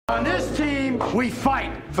On this team, we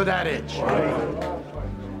fight for that itch.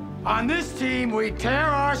 On this team, we tear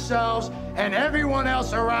ourselves and everyone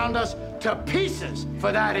else around us to pieces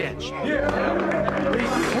for that itch. Yeah. We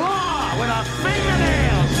claw with our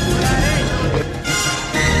fingernails for that itch.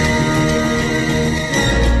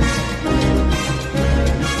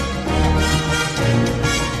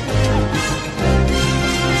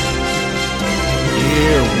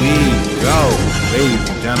 Here we go, ladies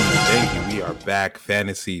and gentlemen. Thank you. We are back.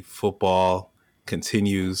 Fantasy football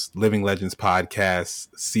continues. Living Legends podcast,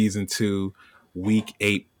 season 2, week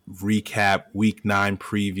 8 recap, week 9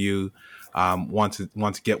 preview. Want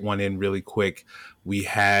to get one in really quick. We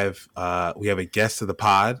have a guest of the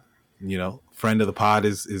pod. Friend of the pod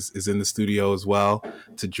is in the studio as well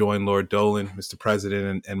to join Lord Dolan, Mr.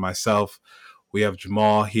 President, and myself. We have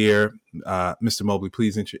Jamal here. Mr. Mobley,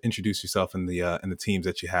 please introduce yourself and the teams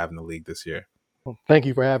that you have in the league this year. Well, thank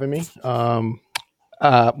you for having me. What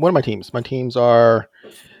are my teams? My teams are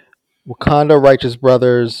Wakanda Righteous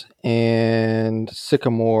Brothers and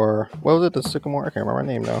Sycamore. What was it? The Sycamore? I can't remember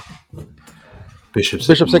my name now. Bishop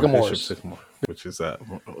Sycamores. Which is a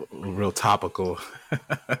real topical,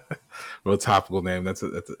 name. That's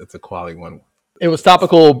a quality one. It was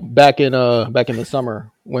topical back in the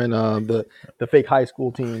summer when the fake high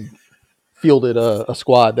school team fielded a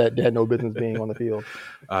squad that had no business being on the field.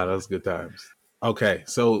 That was good times. Okay,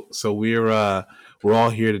 so we're all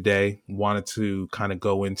here today. Wanted to kind of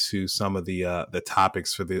go into some of the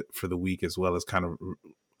topics for the week, as well as kind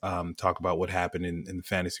of talk about what happened in the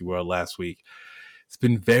fantasy world last week. It's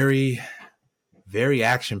been very, very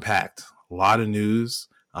action packed. A lot of news.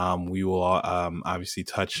 We will obviously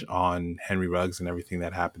touch on Henry Ruggs and everything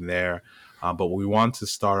that happened there, but we want to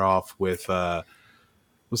start off with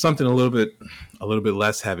something a little bit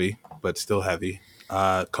less heavy, but still heavy.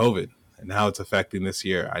 COVID and how it's affecting this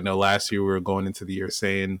year. I know last year we were going into the year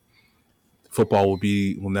saying football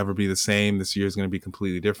will never be the same. This year is going to be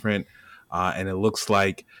completely different, and it looks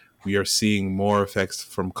like we are seeing more effects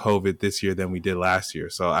from COVID this year than we did last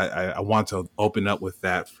year. So I want to open up with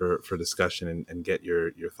that for discussion and get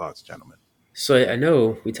your thoughts, gentlemen. So I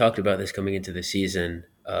know we talked about this coming into the season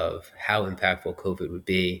of how impactful COVID would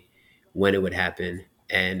be, when it would happen.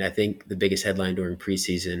 And I think the biggest headline during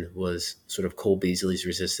preseason was sort of Cole Beasley's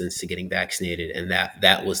resistance to getting vaccinated. And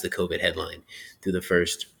that was the COVID headline through the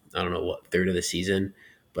first, third of the season.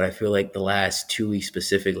 But I feel like the last 2 weeks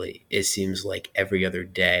specifically, it seems like every other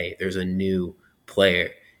day there's a new player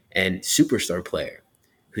and superstar player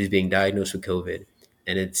who's being diagnosed with COVID.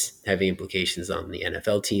 And it's having implications on the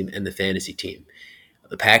NFL team and the fantasy team.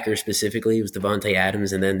 The Packers specifically was Devontae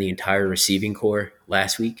Adams and then the entire receiving core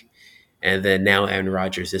last week. And then now Aaron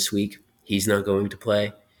Rodgers this week, he's not going to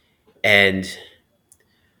play. And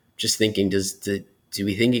just thinking, do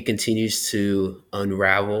we think it continues to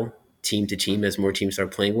unravel team to team as more teams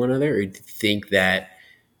start playing one another? Or do you think that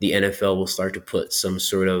the NFL will start to put some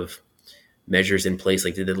sort of measures in place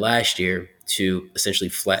like they did last year to essentially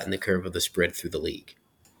flatten the curve of the spread through the league?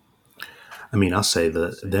 I mean, I'll say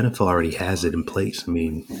the NFL already has it in place. I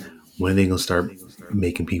mean, when are they going to start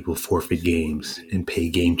making people forfeit games and pay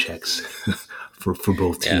game checks for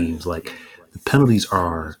both teams? Yeah. Like, the penalties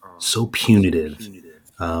are so punitive.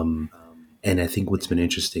 And I think what's been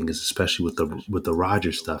interesting is, especially with the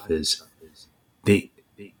Rodgers stuff, is they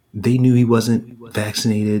knew he wasn't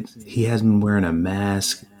vaccinated. He hasn't been wearing a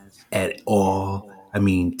mask at all. I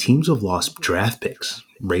mean, teams have lost draft picks.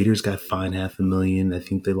 Raiders got fined $500,000. I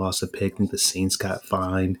think they lost a pick. I think the Saints got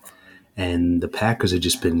fined. And the Packers have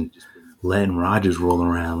just been letting Rodgers roll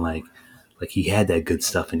around like he had that good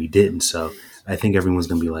stuff and he didn't. So I think everyone's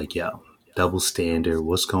going to be like, yo, double standard,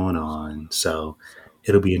 what's going on? So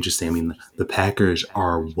it'll be interesting. I mean, the Packers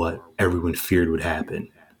are what everyone feared would happen.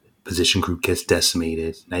 Position group gets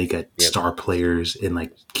decimated. Now you got star players in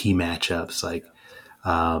like key matchups.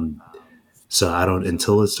 So I don't,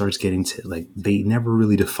 until it starts getting to like, they never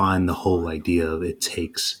really define the whole idea of it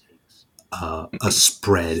takes a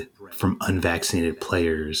spread from unvaccinated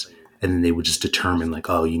players, and then they would just determine like,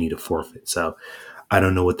 oh, you need a forfeit. So I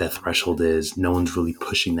don't know what that threshold is. No one's really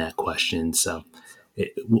pushing that question. So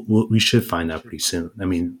we should find out pretty soon. I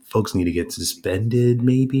mean, folks need to get suspended,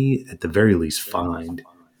 maybe at the very least fined,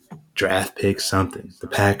 draft picks, something. The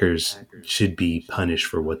Packers should be punished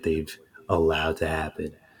for what they've allowed to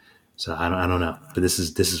happen. So I don't know, but this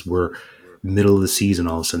is where middle of the season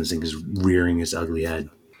all of a sudden this thing is rearing its ugly head.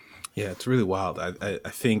 Yeah, it's really wild. I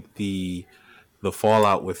think the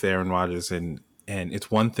fallout with Aaron Rodgers and it's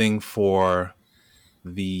one thing for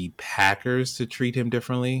the Packers to treat him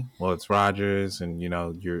differently. Well, it's Rodgers, and you're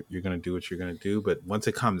going to do what you're going to do. But once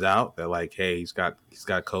it comes out that like, hey, he's got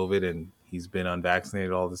COVID and he's been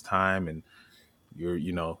unvaccinated all this time, and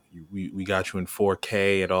we got you in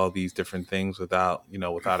 4K at all these different things without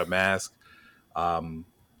a mask.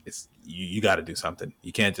 It's you got to do something.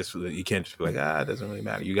 You can't just be like, it doesn't really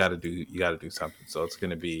matter. You got to do something. So it's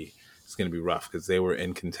gonna be rough because they were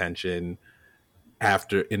in contention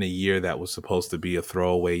in a year that was supposed to be a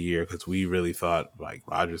throwaway year, because we really thought like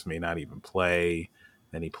Rodgers may not even play.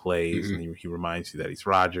 Then he plays, and he reminds you that he's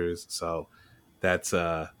Rodgers. So that's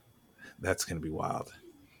going to be wild.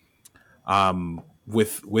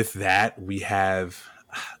 With that, we have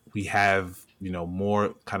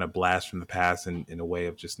more kind of blast from the past in a way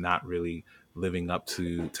of just not really living up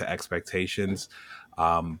to expectations,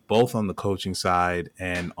 both on the coaching side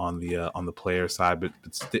and on the player side. But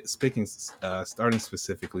starting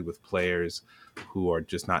specifically with players who are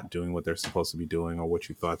just not doing what they're supposed to be doing or what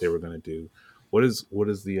you thought they were going to do. What does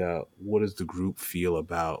the group feel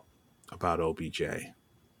about OBJ?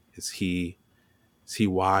 Is he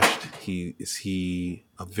washed? Is he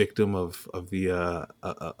a victim of the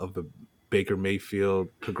Baker Mayfield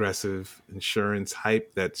progressive insurance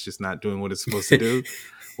hype that's just not doing what it's supposed to do?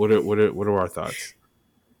 What are our thoughts?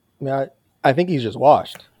 I mean, I think he's just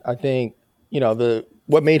washed. I think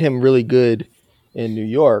what made him really good in New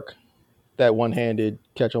York, that one-handed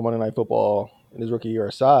catch on Monday Night Football in his rookie year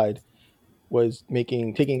aside, was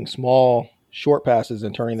taking small short passes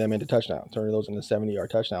and turning them into touchdowns, turning those into 70-yard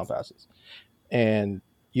touchdown passes. And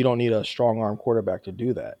you don't need a strong arm quarterback to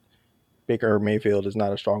do that. Baker Mayfield is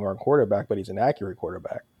not a strong arm quarterback, but he's an accurate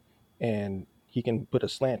quarterback. And he can put a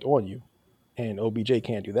slant on you. And OBJ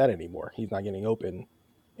can't do that anymore. He's not getting open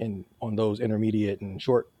on those intermediate and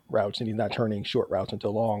short routes, and he's not turning short routes into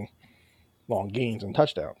long gains and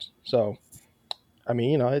touchdowns. So, I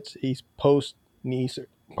mean, he's post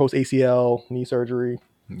ACL knee surgery.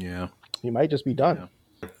 Yeah. He might just be done.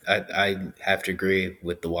 Yeah. I have to agree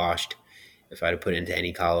with the washed. If I had to put it into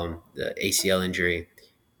any column, the ACL injury,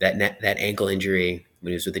 that ankle injury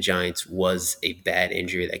when he was with the Giants was a bad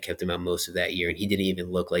injury that kept him out most of that year. And he didn't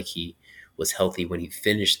even look like he was healthy when he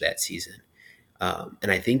finished that season.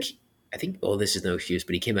 And I think, this is no excuse,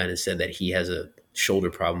 but he came out and said that he has a shoulder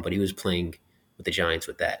problem, but he was playing with the Giants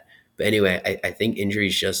with that. But anyway, I think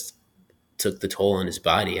injuries just took the toll on his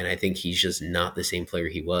body. And I think he's just not the same player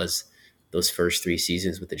he was those first 3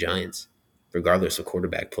 seasons with the Giants, regardless of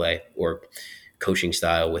quarterback play or coaching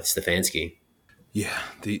style with Stefanski. Yeah.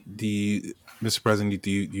 Mr. President, do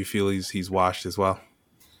you feel he's washed as well?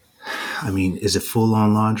 I mean, is it full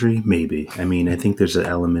on laundry? Maybe. I mean, I think there's an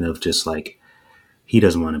element of just like, he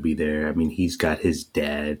doesn't want to be there. I mean, he's got his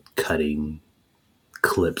dad cutting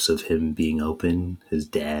clips of him being open. His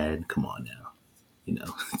dad, come on now.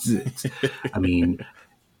 I mean,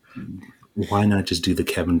 why not just do the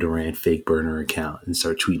Kevin Durant fake burner account and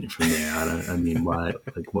start tweeting from there? I mean, why?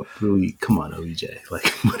 Like, what? Really? Come on, OBJ.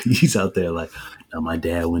 Like, he's out there like, no, my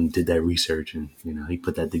dad went and did that research and he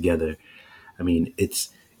put that together. I mean,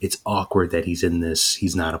 it's awkward that he's in this.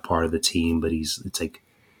 He's not a part of the team, but it's like,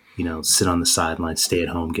 sit on the sideline, stay at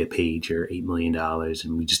home, get paid your $8 million,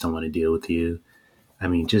 and we just don't want to deal with you. I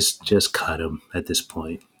mean, just cut him at this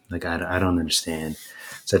point. Like, I don't understand.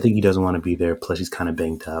 So I think he doesn't want to be there. Plus, he's kind of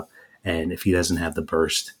banged up. And if he doesn't have the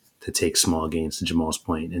burst to take small gains, to Jamal's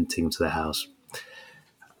point, and take him to the house,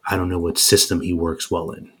 I don't know what system he works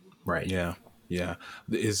well in. Right. Yeah. Yeah.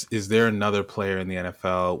 Is there another player in the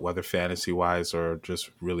NFL, whether fantasy wise or just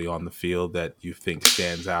really on the field, that you think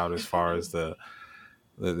stands out as far as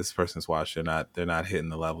this person's watch? They're not hitting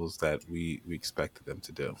the levels that we expected them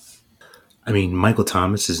to do. I mean, Michael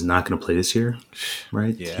Thomas is not going to play this year,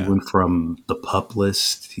 right? Yeah. He went from the PUP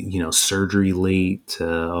list, surgery late,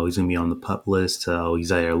 to, he's going to be on the PUP list, to, he's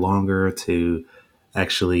there longer, to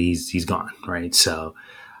actually he's gone, right? So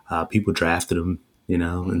people drafted him,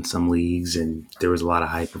 in some leagues, and there was a lot of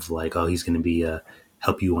hype of like, he's going to be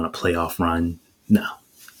help you on a playoff run. No,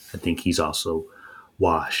 I think he's also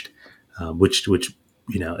washed, which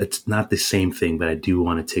it's not the same thing, but I do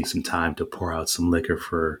want to take some time to pour out some liquor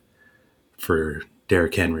for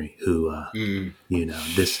Derrick Henry, who,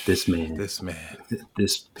 this man.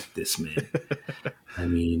 I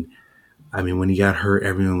mean, when he got hurt,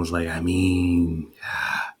 everyone was like, only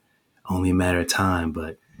a matter of time,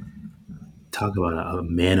 but talk about a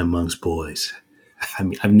man amongst boys. I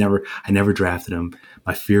mean, I never drafted him.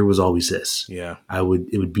 My fear was always this. Yeah. It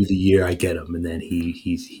would be the year I get him. And then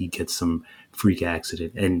he gets some freak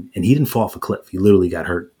accident and he didn't fall off a cliff. He literally got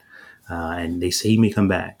hurt. And they say he may come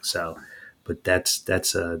back. So, but that's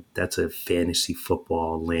a fantasy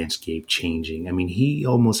football landscape changing. I mean, he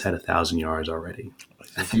almost had 1,000 yards already.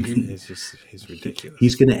 He's ridiculous.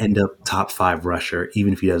 He's going to end up top 5 rusher,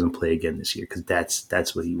 even if he doesn't play again this year, because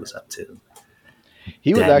that's what he was up to.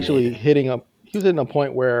 He was actually hitting a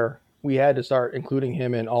point where we had to start including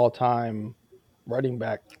him in all-time running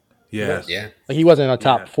back. Yeah. Yeah. Like he wasn't a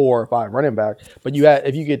top 4 or 5 running back, but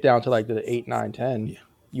if you get down to like the 8, 9, 10,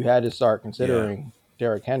 you had to start considering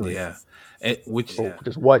Derrick Henry. Yeah. Which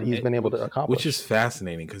is what he's been able to accomplish. Which is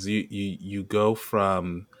fascinating because you go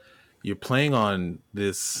from you're playing on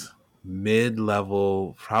this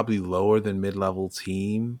mid-level, probably lower than mid-level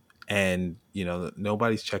team, and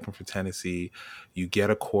nobody's checking for Tennessee. You get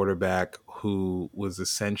a quarterback who was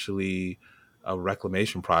essentially a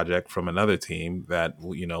reclamation project from another team that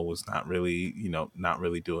was not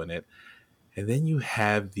really doing it. And then you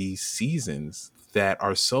have these seasons that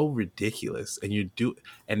are so ridiculous, and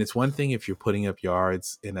it's one thing if you're putting up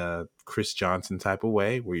yards in a Chris Johnson type of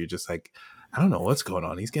way where you're just like, I don't know what's going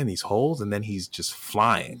on. He's getting these holes and then he's just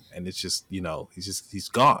flying, and it's just, he's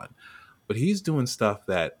gone. But he's doing stuff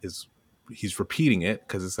he's repeating it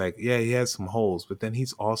because it's like, yeah, he has some holes, but then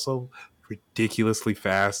he's also ridiculously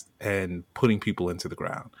fast and putting people into the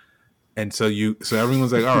ground. And so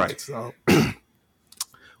everyone's like, all right, so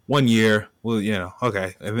 1 year, well,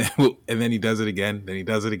 okay, and then he does it again, then he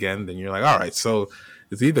does it again, then you're like, all right, so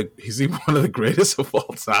is he one of the greatest of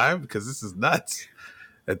all time? Because this is nuts.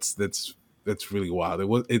 That's really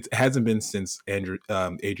wild. It hasn't been since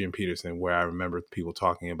Adrian Peterson where I remember people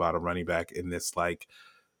talking about a running back in this like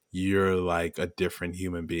you're like a different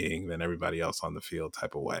human being than everybody else on the field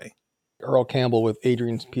type of way. Earl Campbell with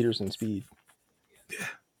Adrian Peterson speed. Yeah.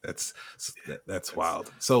 That's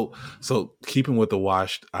wild. So keeping with the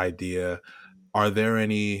washed idea, are there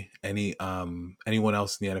anyone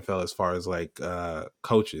else in the NFL as far as like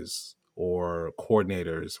coaches or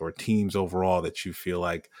coordinators or teams overall that you feel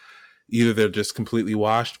like either they're just completely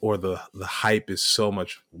washed or the hype is so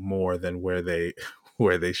much more than where they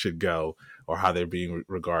should go or how they're being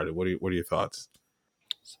regarded? What are your thoughts?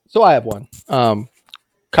 So I have one.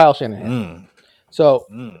 Kyle Shanahan.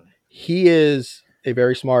 He is a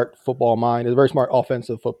very smart football mind, a very smart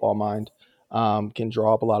offensive football mind, can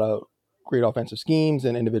draw up a lot of great offensive schemes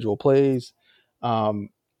and individual plays.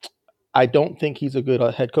 I don't think he's a good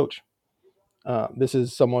head coach. This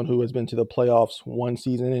is someone who has been to the playoffs one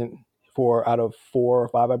season out of 4 or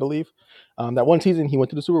 5, I believe. That one season he went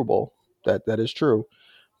to the Super Bowl. That is true.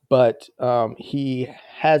 But he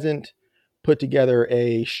hasn't put together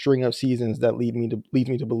a string of seasons that leads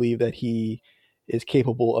me to believe that he is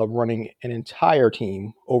capable of running an entire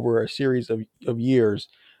team over a series of years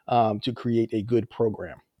to create a good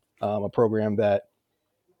program, a program that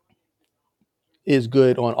is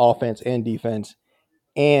good on offense and defense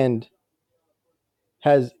and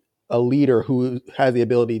has a leader who has the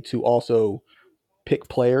ability to also pick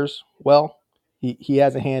players well. He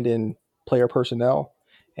has a hand in player personnel,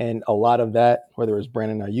 and a lot of that, whether it's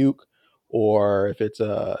Brandon Ayuk or if it's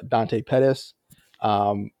Dante Pettis,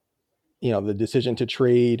 the decision to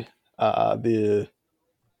trade I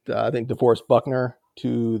think DeForest Buckner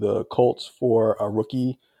to the Colts for a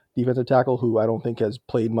rookie defensive tackle who I don't think has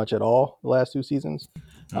played much at all the last 2 seasons.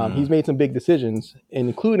 He's made some big decisions,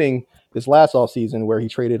 including this last offseason where he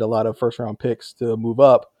traded a lot of first-round picks to move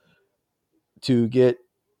up to get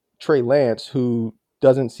Trey Lance, who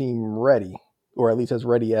doesn't seem ready, or at least as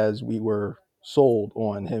ready as we were sold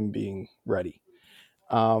on him being ready.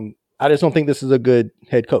 I just don't think this is a good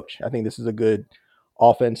head coach. I think this is a good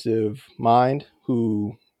offensive mind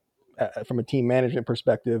who, from a team management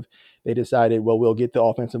perspective, they decided, well, we'll get the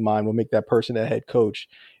offensive mind, we'll make that person a head coach,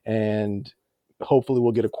 and hopefully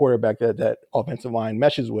we'll get a quarterback that offensive line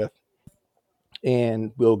meshes with,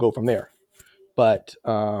 and we'll go from there. But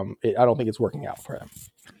I don't think it's working out for him.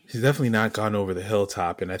 He's definitely not gone over the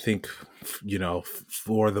hilltop, and I think,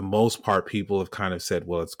 for the most part, people have kind of said,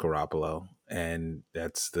 well, it's Garoppolo, and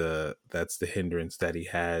that's the hindrance that he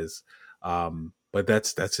has. But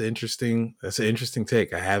that's an interesting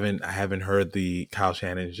take. I haven't heard the Kyle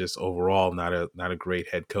Shanahan is just overall not a great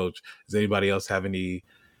head coach. Does anybody else have any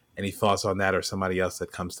thoughts on that, or somebody else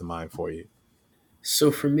that comes to mind for you?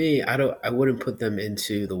 So for me, I wouldn't put them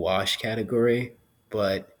into the wash category,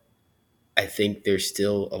 but I think there's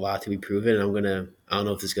still a lot to be proven. And I don't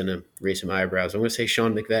know if this is gonna raise some eyebrows. I'm gonna say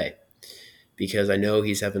Sean McVay, because I know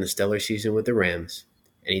he's having a stellar season with the Rams,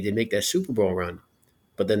 and he did make that Super Bowl run.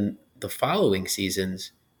 But then the following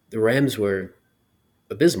seasons, the Rams were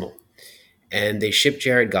abysmal, and they shipped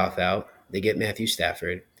Jared Goff out. They get Matthew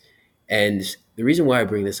Stafford, and the reason why I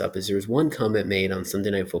bring this up is there was one comment made on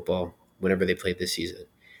Sunday Night Football whenever they played this season,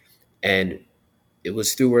 and it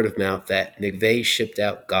was through word of mouth that McVay shipped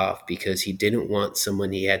out Goff because he didn't want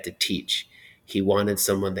someone he had to teach. He wanted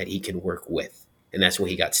someone that he could work with, and that's when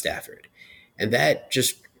he got Stafford. And that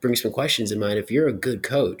just brings some questions in mind. If you're a good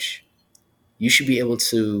coach, you should be able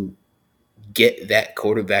to get that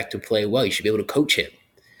quarterback to play well. You should be able to coach him,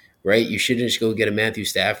 right? You shouldn't just go get a Matthew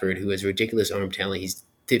Stafford who has ridiculous arm talent. He's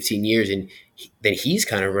 15 years, and then he's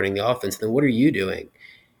kind of running the offense. Then what are you doing?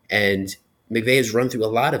 And McVay has run through a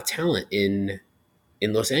lot of talent in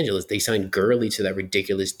Los Angeles. They signed Gurley to that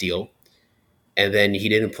ridiculous deal, and then he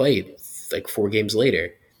didn't play like 4 games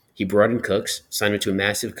later. He brought in Cooks, signed him to a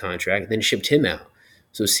massive contract, then shipped him out.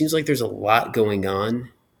 So it seems like there's a lot going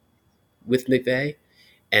on with McVay,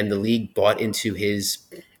 and the league bought into his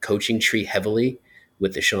coaching tree heavily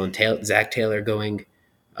with the Zach Taylor going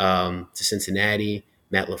to Cincinnati,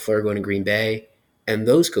 Matt LaFleur going to Green Bay, and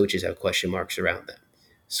those coaches have question marks around them.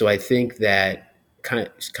 So I think that kind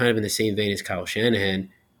of in the same vein as Kyle Shanahan,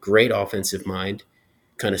 great offensive mind,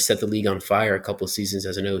 kind of set the league on fire a couple of seasons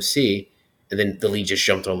as an OC, and then the league just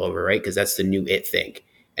jumped all over, right? Because that's the new it thing,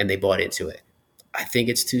 and they bought into it. I think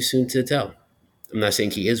it's too soon to tell. I'm not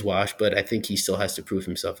saying he is washed, but I think he still has to prove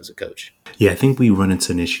himself as a coach. Yeah, I think we run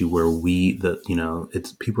into an issue where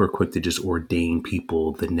it's people are quick to just ordain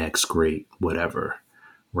people the next great whatever,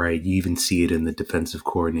 right? You even see it in the defensive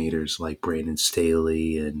coordinators like Brandon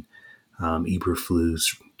Staley and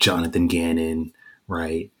Eberflus, Jonathan Gannon,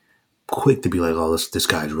 right? Quick to be like, oh, this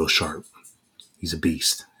guy's real sharp. He's a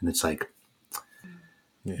beast. And it's like,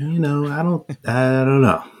 I don't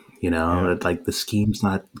know. Like the scheme's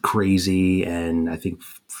not crazy. And I think,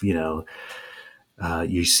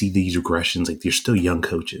 you see these regressions, like they're still young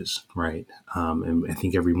coaches, right? And I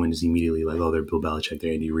think everyone is immediately like, oh, they're Bill Belichick,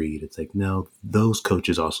 they're Andy Reid. It's like, no, those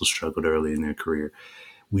coaches also struggled early in their career.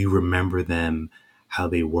 We remember them how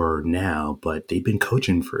they were now, but they've been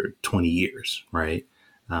coaching for 20 years, right?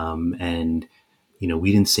 And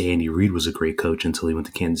we didn't say Andy Reid was a great coach until he went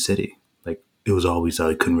to Kansas City. Like it was always,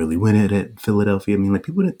 he couldn't really win it at Philadelphia. I mean, like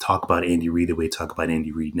people didn't talk about Andy Reid the way they talk about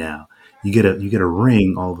Andy Reid now. You get a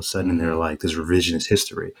ring all of a sudden, and they're like, this revisionist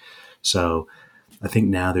history. So I think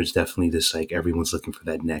now there's definitely this, like everyone's looking for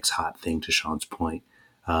that next hot thing, to Sean's point.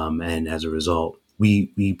 And as a result,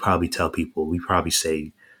 we probably tell people, we probably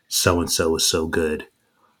say so-and-so is so good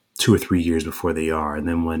 2 or 3 years before they are. And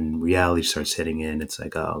then when reality starts hitting in, it's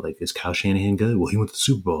like, oh, like, is Kyle Shanahan good? Well, he went to the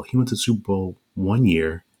Super Bowl. He went to the Super Bowl 1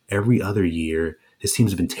 year. Every other year, his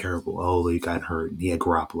teams have been terrible. Oh, he got hurt. He had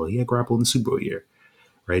Garoppolo. He had Garoppolo in the Super Bowl year,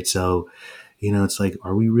 right? So, it's like,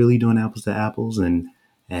 are we really doing apples to apples? And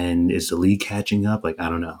is the league catching up? Like, I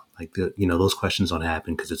don't know. Like, those questions don't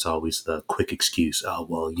happen because it's always the quick excuse. Oh,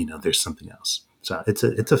 well, there's something else. So it's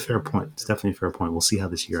a fair point. It's definitely a fair point. We'll see how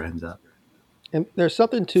this year ends up. And there's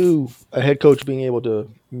something to a head coach being able to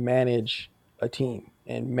manage a team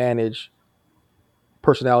and manage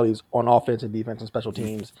personalities on offense and defense and special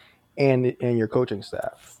teams and your coaching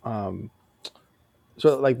staff.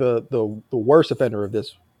 So like the worst offender of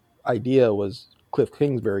this idea was Cliff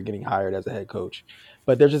Kingsbury getting hired as a head coach.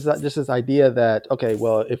 But there's just this idea that, okay,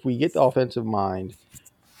 well, if we get the offensive mind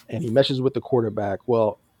and he meshes with the quarterback,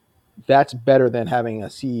 well, that's better than having a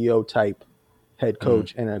CEO type head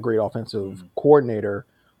coach and a great offensive coordinator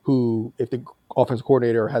who, if the offensive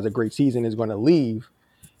coordinator has a great season, is going to leave.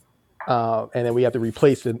 And then we have to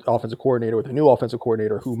replace the offensive coordinator with a new offensive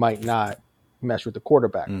coordinator who might not mesh with the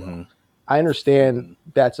quarterback. Well, I understand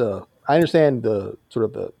I understand the sort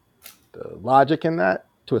of the logic in that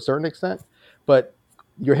to a certain extent, but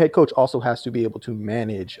your head coach also has to be able to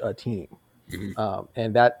manage a team.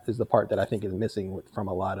 And that is the part that I think is missing from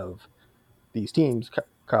a lot of these teams.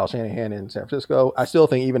 Kyle Shanahan in San Francisco, I still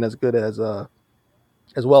think even as good as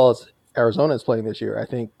well as Arizona is playing this year, I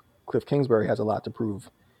think Cliff Kingsbury has a lot to prove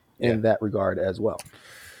in that regard as well.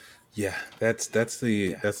 Yeah, that's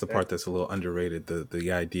the part that's a little underrated.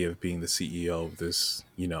 The idea of being the CEO of this,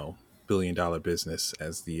 $1 billion business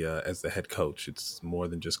as the head coach. It's more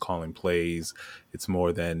than just calling plays. It's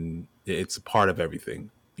a part of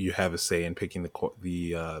everything. You have a say in picking the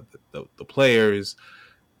players,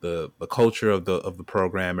 the culture of the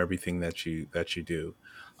program, everything that you do,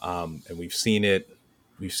 and we've seen it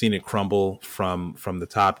crumble from the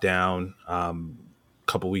top down. A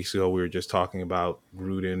couple weeks ago, we were just talking about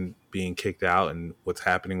Gruden being kicked out and what's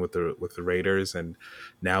happening with the Raiders, and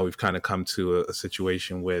now we've kind of come to a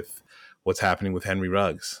situation with what's happening with Henry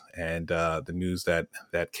Ruggs and the news that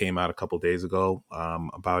came out a couple days ago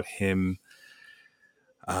about him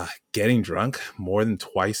getting drunk more than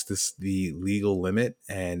twice the legal limit,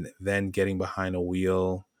 and then getting behind a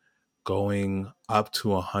wheel, going up to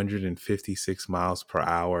 156 miles per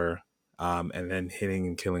hour, and then hitting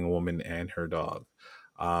and killing a woman and her dog.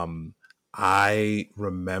 I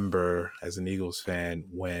remember as an Eagles fan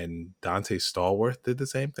when Dante Stallworth did the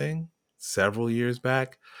same thing several years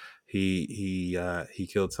back. He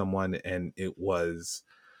killed someone, and it was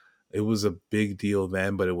a big deal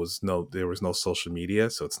then, but there was no social media,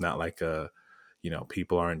 so it's not like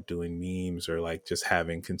people aren't doing memes or like just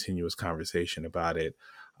having continuous conversation about it.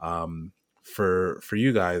 For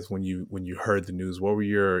you guys, when you heard the news, what were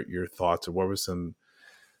your thoughts, or what were some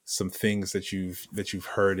things that you've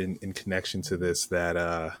heard in connection to this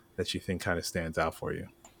that you think kind of stands out for you?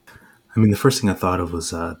 I mean, the first thing I thought of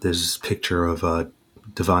was there's this picture of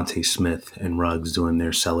Devontae Smith and Ruggs doing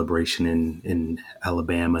their celebration in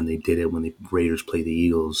Alabama, and they did it when the Raiders played the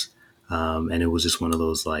Eagles. And it was just one of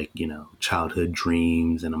those, like, childhood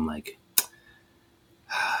dreams. And I'm like,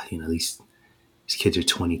 these kids are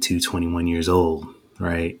 22, 21 years old,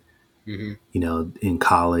 right? In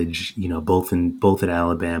college, both at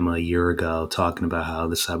Alabama a year ago, talking about how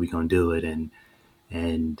this is how we gonna do it,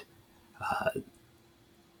 and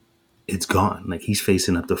it's gone. Like, he's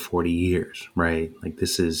facing up to 40 years, right? Like,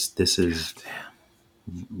 this is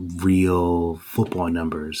real football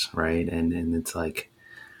numbers, right? And it's like,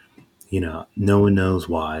 no one knows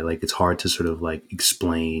why. Like, it's hard to sort of like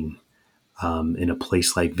explain in a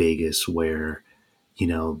place like Vegas where,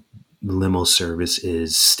 limo service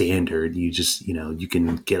is standard. You just, you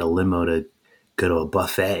can get a limo to go to a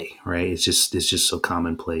buffet, right? It's just so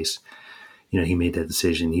commonplace. He made that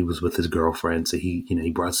decision. He was with his girlfriend, so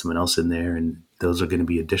he brought someone else in there, and those are going to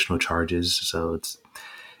be additional charges. So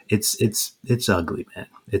it's ugly, man.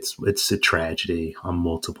 It's a tragedy on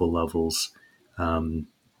multiple levels.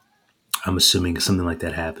 I'm assuming something like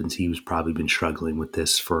that happens, he was probably been struggling with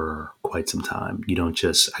this for quite some time. You don't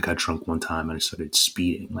just, I got drunk one time and I started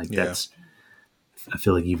speeding. Like, that's, I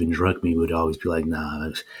feel like even drunk me would always be like,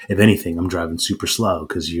 nah, if anything, I'm driving super slow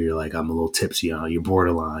because you're like, I'm a little tipsy, you're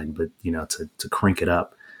borderline. But, to crank it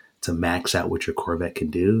up, to max out what your Corvette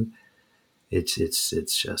can do, it's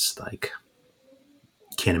just like,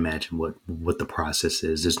 can't imagine what the process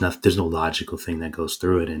is. There's no logical thing that goes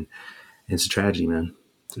through it. And it's a tragedy, man.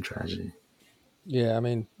 It's a tragedy. Yeah, I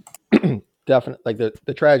mean, definitely, like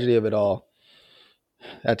the tragedy of it all.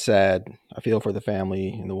 That's sad. I feel for the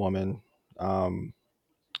family and the woman.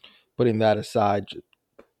 Putting that aside,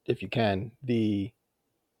 if you can, the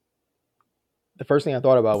first thing I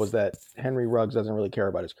thought about was that Henry Ruggs doesn't really care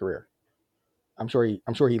about his career. I'm sure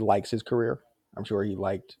he likes his career. I'm sure he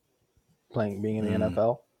liked being in the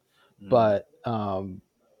NFL. But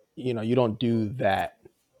you don't do that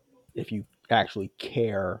if you actually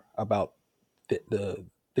care about the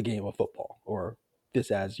game of football, or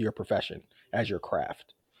this as your profession, as your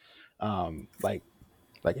craft. Like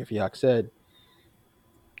if Yak said,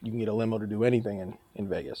 you can get a limo to do anything in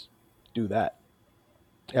Vegas. Do that.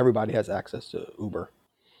 Everybody has access to Uber.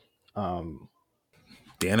 The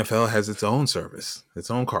NFL has its own service,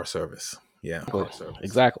 its own car service. Yeah, car service.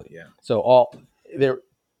 Exactly. Yeah. So the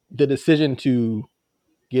decision to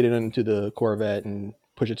get it into the Corvette and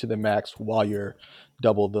push it to the max while you're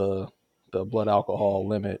double the blood alcohol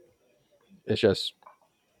limit, it's just,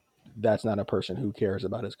 that's not a person who cares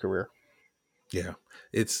about his career. Yeah,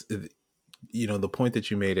 it's the point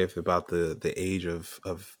that you made about the age of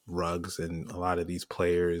Ruggs and a lot of these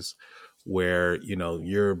players, where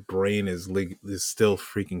your brain is still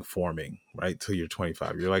freaking forming, right, till you're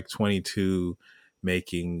 25. You're like 22,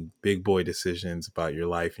 making big boy decisions about your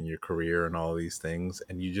life and your career and all these things,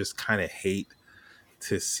 and you just kind of hate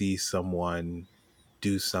to see someone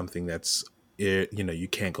do something that's you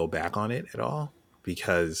can't go back on it at all,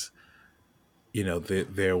 because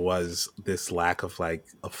there was this lack of like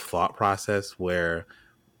a thought process where,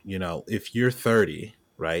 if you're 30,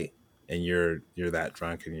 right, and you're that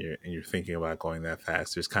drunk and you're thinking about going that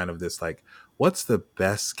fast, there's kind of this like, what's the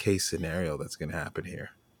best case scenario that's going to happen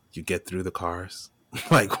here? You get through the cars.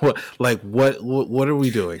 What are we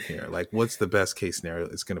doing here? Like, what's the best case scenario?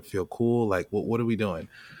 It's going to feel cool. Like, what are we doing?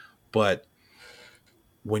 But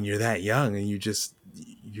when you're that young and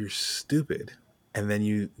you're stupid, and then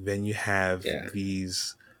you have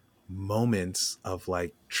these moments of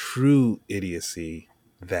like true idiocy,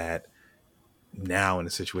 that now in a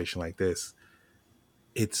situation like this,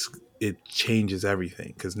 it changes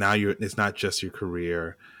everything, because now it's not just your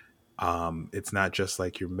career, it's not just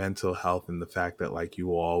like your mental health and the fact that like you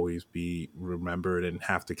will always be remembered and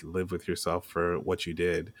have to live with yourself for what you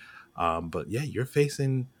did, but yeah, you're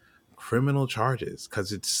facing criminal charges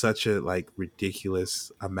because it's such a like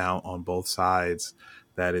ridiculous amount on both sides,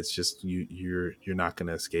 that it's just you're not going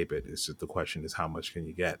to escape it. It's just, the question is, how much can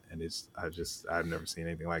you get? And I've never seen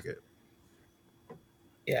anything like it.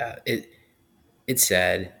 Yeah, it's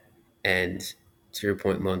sad, and to your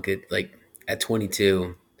point, Monk, at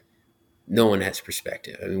 22, no one has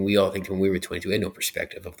perspective. I mean, we all think when we were 22, we had no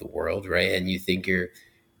perspective of the world, right? And you think you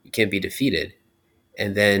can't be defeated.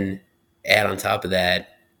 And then add on top of that,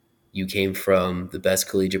 you came from the best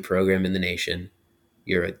collegiate program in the nation.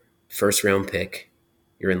 You're a first round pick.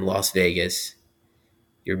 You're in Las Vegas.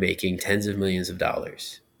 You're making tens of millions of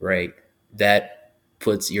dollars, right? That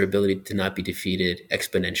puts your ability to not be defeated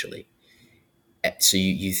exponentially. So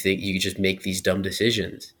you think you just make these dumb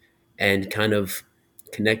decisions, and kind of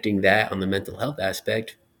connecting that on the mental health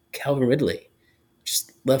aspect, Calvin Ridley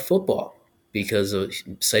just left football because of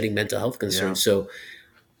citing mental health concerns. Yeah. So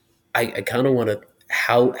I kind of want to,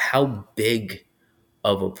 how big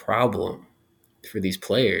of a problem for these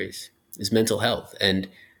players is mental health, and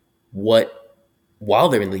what, while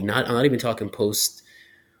they're in the league, I'm not even talking post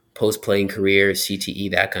playing career, CTE,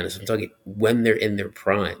 that kind of stuff. I'm talking when they're in their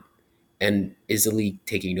prime. And is the league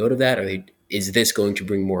taking note of that? Is this going to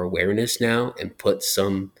bring more awareness now and put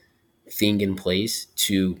some thing in place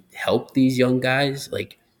to help these young guys?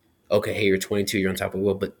 Like, okay, hey, you're 22, you're on top of the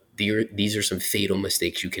world, but these are some fatal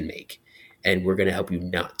mistakes you can make, and we're going to help you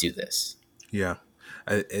not do this. Yeah,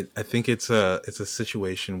 I think it's a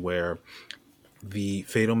situation where the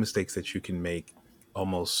fatal mistakes that you can make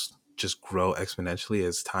almost just grow exponentially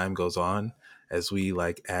as time goes on, as we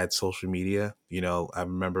like add social media. I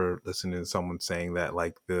remember listening to someone saying that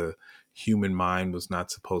like the human mind was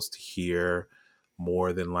not supposed to hear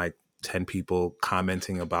more than like 10 people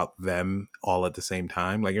commenting about them all at the same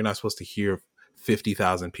time. Like, you're not supposed to hear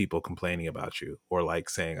 50,000 people complaining about you or like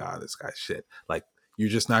saying, "Oh, this guy's shit." Like, you're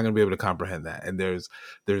just not going to be able to comprehend that. And there's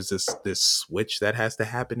this switch that has to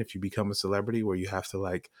happen if you become a celebrity, where you have to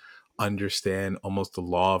like understand almost the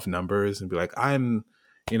law of numbers and be like,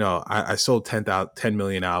 I sold 10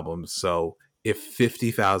 million albums. So if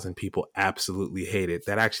 50,000 people absolutely hate it,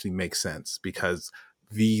 that actually makes sense because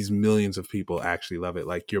these millions of people actually love it.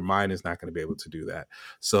 Like, your mind is not going to be able to do that.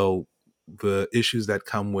 So the issues that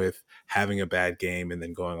come with having a bad game and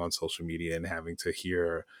then going on social media and having to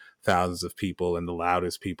hear thousands of people and the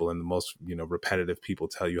loudest people and the most repetitive people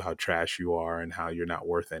tell you how trash you are and how you're not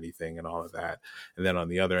worth anything and all of that. And then on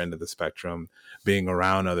the other end of the spectrum, being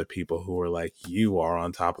around other people who are like, you are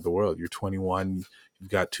on top of the world, you're 21,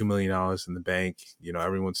 you've got $2 million in the bank,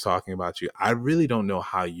 everyone's talking about you. I really don't know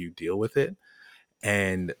how you deal with it.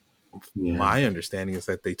 And my understanding is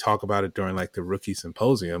that they talk about it during like the rookie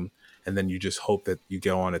symposium, and then you just hope that you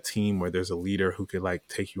go on a team where there's a leader who could like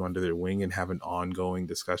take you under their wing and have an ongoing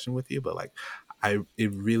discussion with you. But like,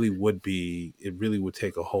 it really would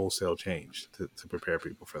take a wholesale change to prepare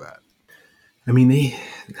people for that. I mean,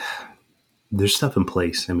 there's stuff in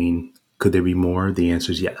place. I mean, could there be more? The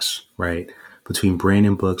answer is yes, right? Between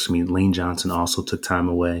Brandon Brooks, I mean, Lane Johnson also took time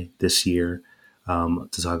away this year to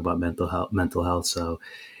talk about mental health. So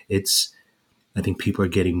I think people are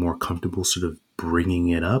getting more comfortable sort of bringing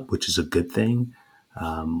it up, which is a good thing.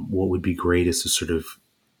 What would be great is to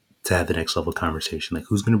have the next level conversation. Like,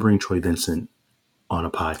 who's going to bring Troy Vincent on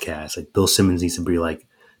a podcast? Like, Bill Simmons needs to be like,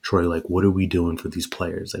 Troy, like, what are we doing for these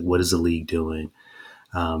players? Like, what is the league doing?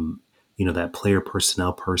 That player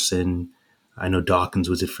personnel person. I know Dawkins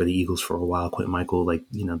was it for the Eagles for a while. Quentin Michael, like,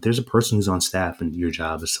 there's a person who's on staff, and your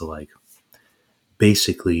job is to like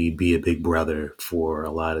basically be a big brother for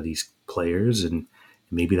a lot of these players. And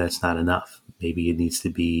maybe that's not enough. Maybe it needs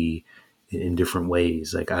to be in different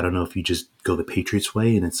ways. Like, I don't know if you just go the Patriots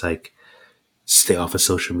way and it's like, stay off of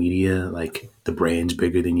social media, like the brand's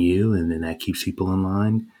bigger than you, and then that keeps people in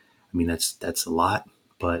line. I mean, that's a lot,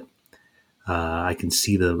 but I can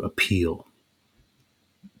see the appeal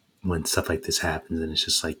when stuff like this happens, and it's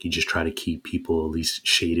just like you just try to keep people at least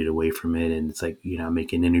shaded away from it. And it's like, you're not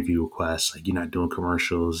making interview requests, like you're not doing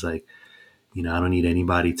commercials, like, I don't need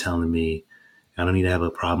anybody telling me. I don't need to have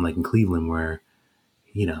a problem like in Cleveland where,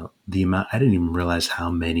 the amount, I didn't even realize how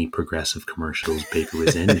many progressive commercials Baker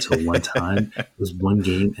was in until one time. It was one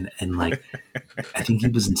game, and like, I think he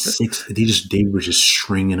was in 6. They were just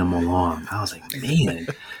stringing him along. I was like, man,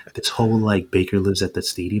 this whole like Baker lives at the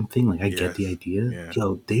stadium thing. Like, I get the idea. Yeah.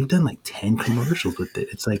 Yo, they've done like 10 commercials with it.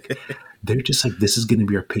 It's like, they're just like, this is going to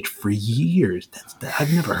be our pitch for years.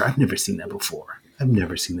 I've never seen that before.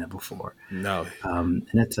 No. And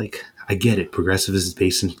that's like, I get it. Progressive is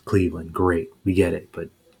based in Cleveland. Great. We get it. But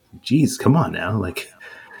geez, come on now. Like,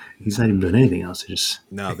 he's not even doing anything else. It's just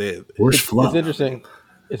worst fluff. It's interesting.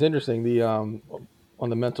 It's interesting. The on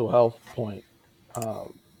the mental health point.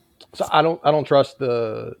 So I don't trust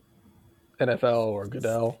the NFL or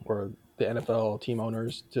Goodell or the NFL team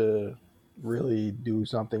owners to really do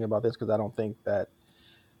something about this, because I don't think that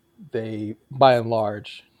they, by and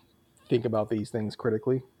large, think about these things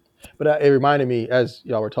critically. But it reminded me, as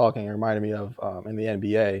y'all were talking, it reminded me of in the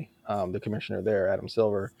NBA, the commissioner there, Adam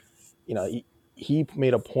Silver. He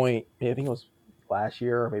made a point. I think it was last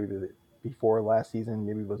year, or maybe before last season,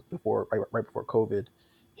 maybe it was before right before COVID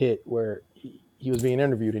hit, where he was being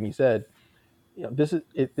interviewed, and he said,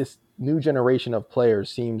 this new generation of players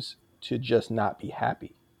seems to just not be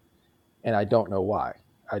happy, and I don't know why.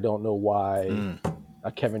 I don't know why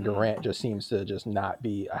Kevin Durant just seems to just not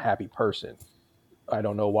be a happy person. I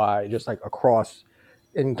don't know why. Just like across,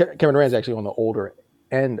 and Kevin Durant's actually on the older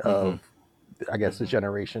end of, I guess, this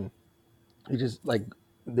generation. He just like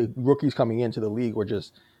the rookies coming into the league were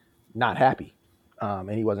just not happy, and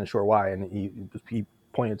he wasn't sure why. And he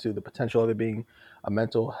pointed to the potential of it being a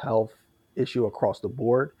mental health issue across the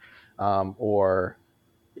board, or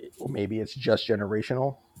maybe it's just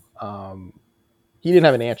generational. He didn't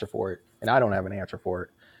have an answer for it, and I don't have an answer for it,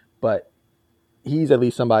 but he's at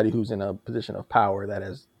least somebody who's in a position of power that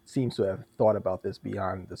seems to have thought about this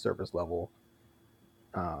beyond the surface level.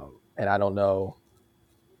 And I don't know.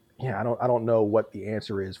 Yeah, I don't know what the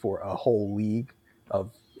answer is for a whole league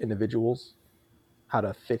of individuals, how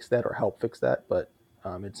to fix that or help fix that. But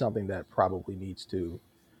it's something that probably needs to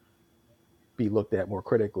be looked at more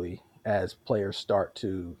critically as players start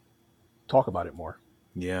to talk about it more.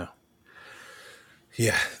 Yeah.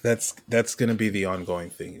 Yeah, that's going to be the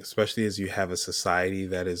ongoing thing, especially as you have a society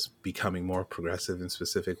that is becoming more progressive in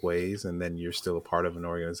specific ways, and then you're still a part of an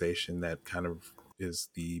organization that kind of is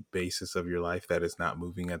the basis of your life that is not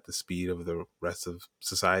moving at the speed of the rest of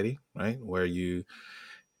society, right? Where you,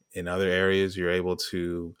 in other areas, you're able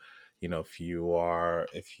to, if you are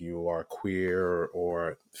queer,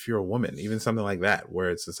 or if you're a woman, even something like that, where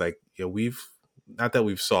it's just like, we've, not that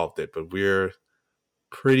we've solved it, but we're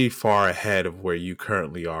pretty far ahead of where you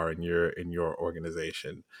currently are in your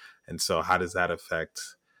organization. And so how does that affect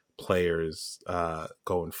players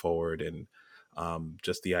going forward? And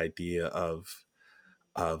just the idea of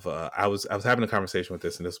I was having a conversation with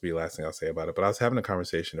this, and this will be the last thing I'll say about it, but I was having a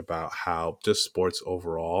conversation about how just sports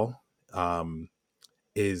overall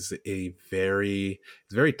is it's very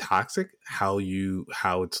toxic, how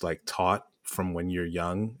it's like taught from when you're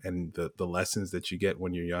young, and the lessons that you get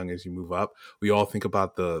when you're young as you move up. We all think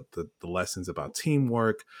about the lessons about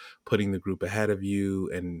teamwork, putting the group ahead of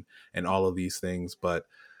you, and all of these things, but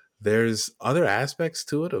there's other aspects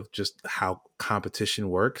to it of just how competition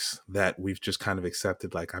works that we've just kind of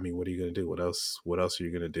accepted. Like, I mean, what are you going to do? What else are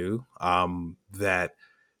you going to do? That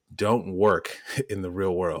don't work in the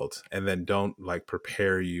real world, and then don't like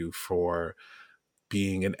prepare you for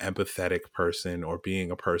being an empathetic person, or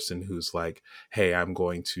being a person who's like, hey, I'm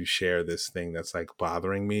going to share this thing that's like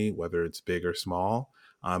bothering me, whether it's big or small.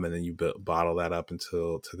 And then you bottle that up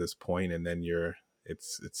until to this point, and then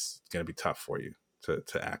it's going to be tough for you to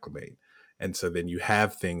acclimate. And so then you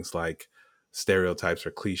have things like stereotypes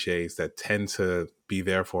or cliches that tend to be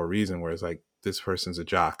there for a reason, where it's like, this person's a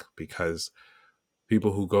jock because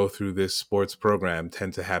people who go through this sports program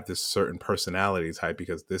tend to have this certain personality type,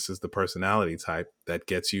 because this is the personality type that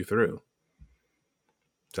gets you through.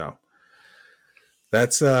 So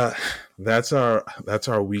that's our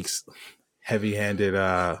week's heavy-handed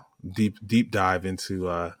deep dive into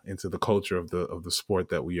the culture of the sport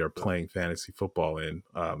that we are playing fantasy football in.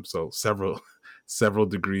 So several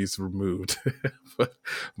degrees removed,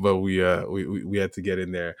 but we had to get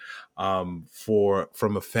in there. From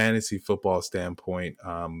a fantasy football standpoint,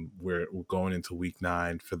 we're going into week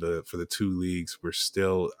 9 for the 2 leagues. We're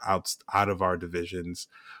still out of our divisions,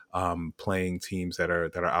 playing teams that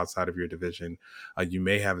are outside of your division. You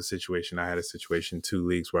may have a situation. I had a situation 2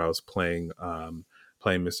 leagues where I was playing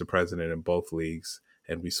Mr. President in both leagues,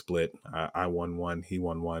 and we split. I won one, he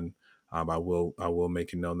won one. I will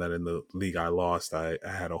make it known that in the league I lost, I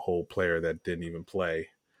had a whole player that didn't even play,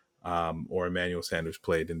 or Emmanuel Sanders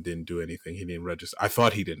played and didn't do anything. He didn't register. I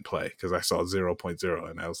thought he didn't play because I saw 0.0,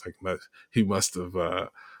 and I was like, he must have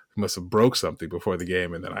broke something before the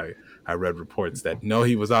game. And then I read reports that no,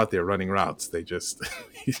 he was out there running routes. He just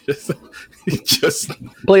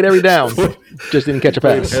played every down, just didn't catch a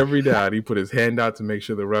pass. Every down, he put his hand out to make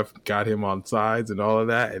sure the ref got him on sides and all of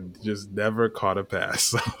that, and just never caught a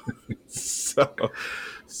pass. So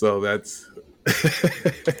that's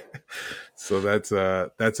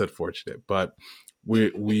that's unfortunate, but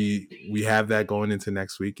we have that going into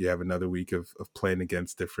next week. You have another week of playing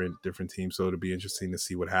against different teams, so it'll be interesting to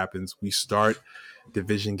see what happens. We start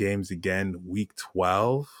division games again week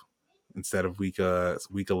 12 instead of week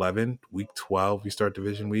 11. Week 12 we start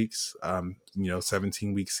division weeks.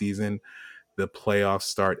 17-week season. The playoffs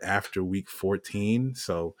start after week 14,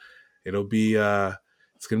 so it'll be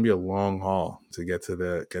it's going to be a long haul to get to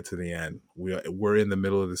the end. We're in the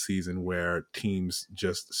middle of the season where teams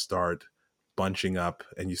just start bunching up,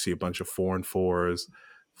 and you see a bunch of 4-4s,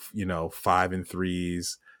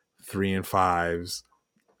 5-3s, 3-5s,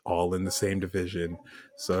 all in the same division.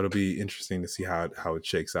 So it'll be interesting to see how it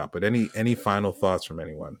shakes out. But any final thoughts from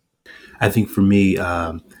anyone? I think for me,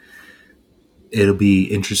 it'll be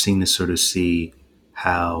interesting to sort of see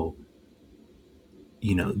how,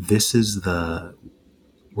 this is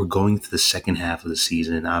we're going to the second half of the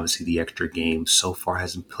season. Obviously, the extra game so far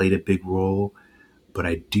hasn't played a big role, but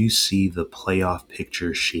I do see the playoff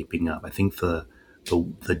picture shaping up. I think the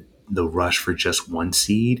rush for just one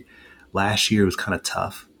seed last year was kind of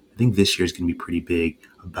tough. I think this year is going to be pretty big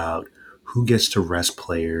about who gets to rest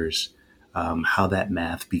players, how that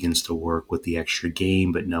math begins to work with the extra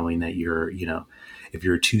game, but knowing that if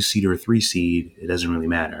you're a 2 seed or a 3 seed, it doesn't really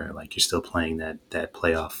matter. Like, you're still playing that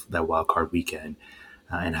playoff, that wild card weekend,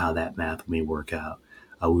 and how that math may work out.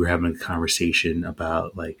 We were having a conversation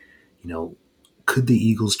about, could the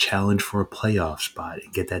Eagles challenge for a playoff spot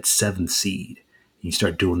and get that 7th seed? You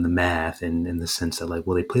start doing the math, and in the sense that,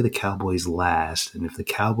 they play the Cowboys last, and if the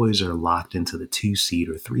Cowboys are locked into the 2 seed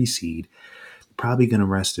or 3 seed, they're probably going to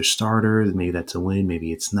rest their starters. Maybe that's a win,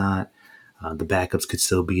 maybe it's not. The backups could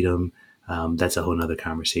still beat them. That's a whole nother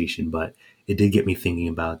conversation, but it did get me thinking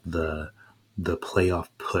about the playoff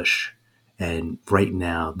push. And right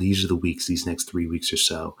now, these are the weeks, these next 3 weeks or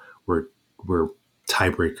so, where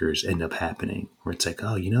tiebreakers end up happening, where it's like,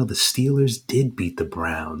 the Steelers did beat the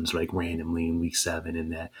Browns randomly in week 7,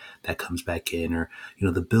 and that comes back in, or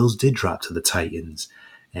the Bills did drop to the Titans,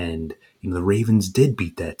 and the Ravens did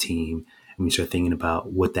beat that team. And we start thinking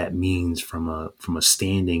about what that means from a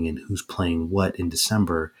standing and who's playing what in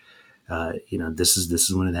December. This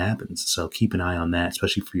is when it happens. So keep an eye on that,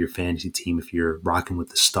 especially for your fantasy team. If you're rocking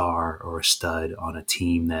with a star or a stud on a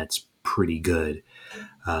team that's pretty good,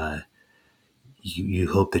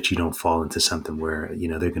 you hope that you don't fall into something where,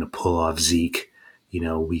 they're going to pull off Zeke,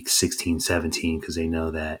 week 16, 17, because they know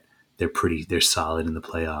that they're solid in the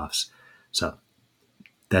playoffs. So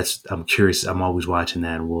I'm curious. I'm always watching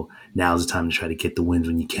that. And now's the time to try to get the wins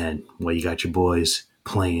when you can, while you got your boys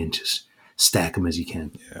playing, just stack them as you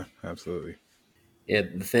can. Yeah, absolutely. Yeah,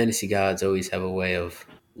 the fantasy gods always have a way of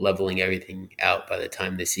leveling everything out by the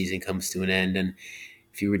time the season comes to an end. And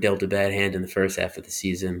if you were dealt a bad hand in the first half of the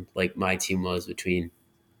season, like my team was, between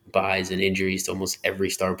buys and injuries to almost every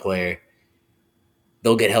star player,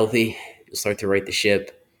 they'll get healthy. You'll start to right the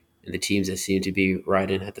ship. And the teams that seem to be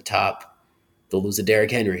riding at the top, they'll lose a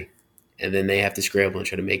Derrick Henry. And then they have to scramble and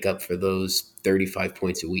try to make up for those 35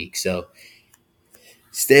 points a week. So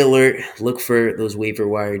stay alert. Look for those waiver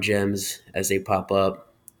wire gems as they pop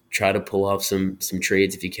up. Try to pull off some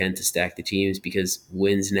trades if you can to stack the teams, because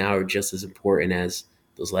wins now are just as important as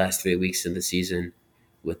those last 3 weeks in the season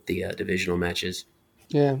with the divisional matches.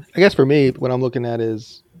 Yeah, I guess for me, what I'm looking at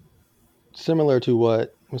is similar to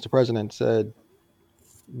what Mr. President said.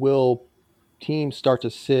 Will teams start to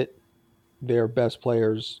sit their best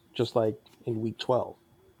players just like in week 12?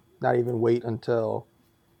 Not even wait until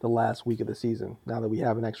the last week of the season, now that we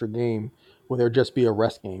have an extra game, will there just be a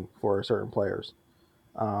rest game for certain players,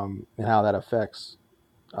 and how that affects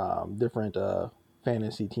different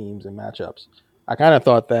fantasy teams and matchups. I kind of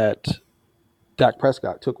thought that Dak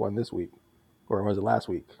Prescott took one this week, or was it last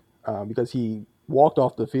week? Because he walked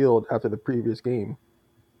off the field after the previous game,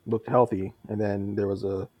 looked healthy, and then there was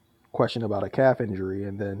a question about a calf injury,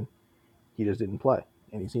 and then he just didn't play.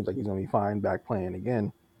 And he seems like he's going to be fine back playing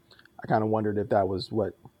again. I kind of wondered if that was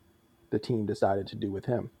what the team decided to do with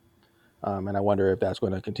him. And I wonder if that's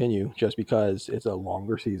going to continue, just because it's a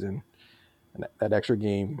longer season. And that extra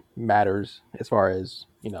game matters, as far as,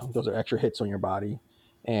 those are extra hits on your body.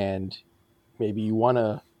 And maybe you want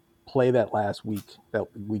to play that last week, that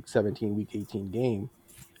week 17, week 18 game,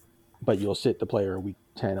 but you'll sit the player week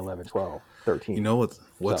 10, 11, 12, 13.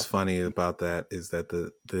 What's funny about that is that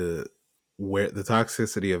where the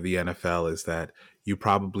toxicity of the NFL is that you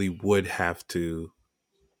probably would have to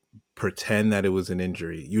pretend that it was an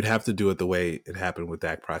injury. You'd have to do it the way it happened with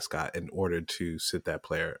Dak Prescott in order to sit that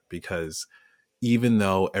player, because even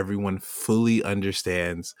though everyone fully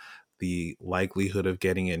understands the likelihood of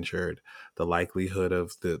getting injured, the likelihood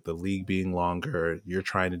of the league being longer, you're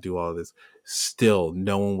trying to do all this, still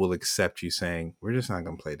no one will accept you saying, we're just not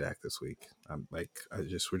going to play Dak this week. We're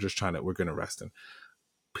going to rest him.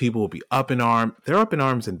 People will be up in arms. They're up in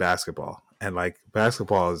arms in basketball, and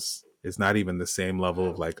basketball is not even the same level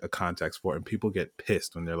of a contact sport. And people get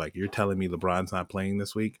pissed when they're like, you're telling me LeBron's not playing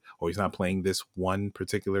this week, or he's not playing this one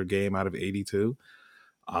particular game out of 82.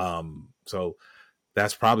 So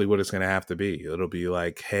that's probably what it's going to have to be. It'll be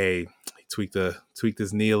like, hey, he tweaked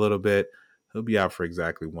his knee a little bit. He'll be out for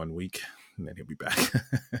exactly 1 week, and then he'll be back.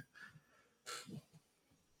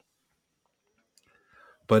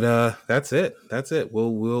 But that's it. That's it.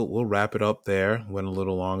 We'll wrap it up there. Went a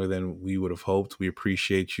little longer than we would have hoped. We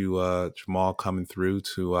appreciate you, Jamal, coming through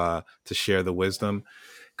to share the wisdom.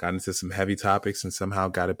 Got into some heavy topics and somehow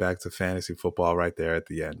got it back to fantasy football right there at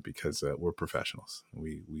the end because we're professionals.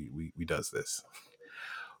 We does this.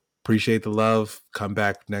 Appreciate the love. Come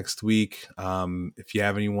back next week. If you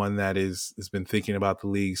have anyone that has been thinking about the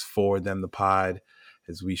leagues, forward them the pod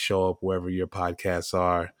as we show up wherever your podcasts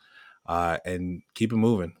are. And keep it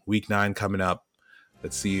moving. Week 9 coming up.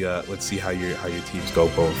 Let's see how your teams go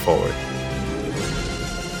going forward.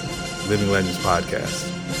 Living Legends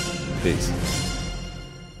Podcast. Peace.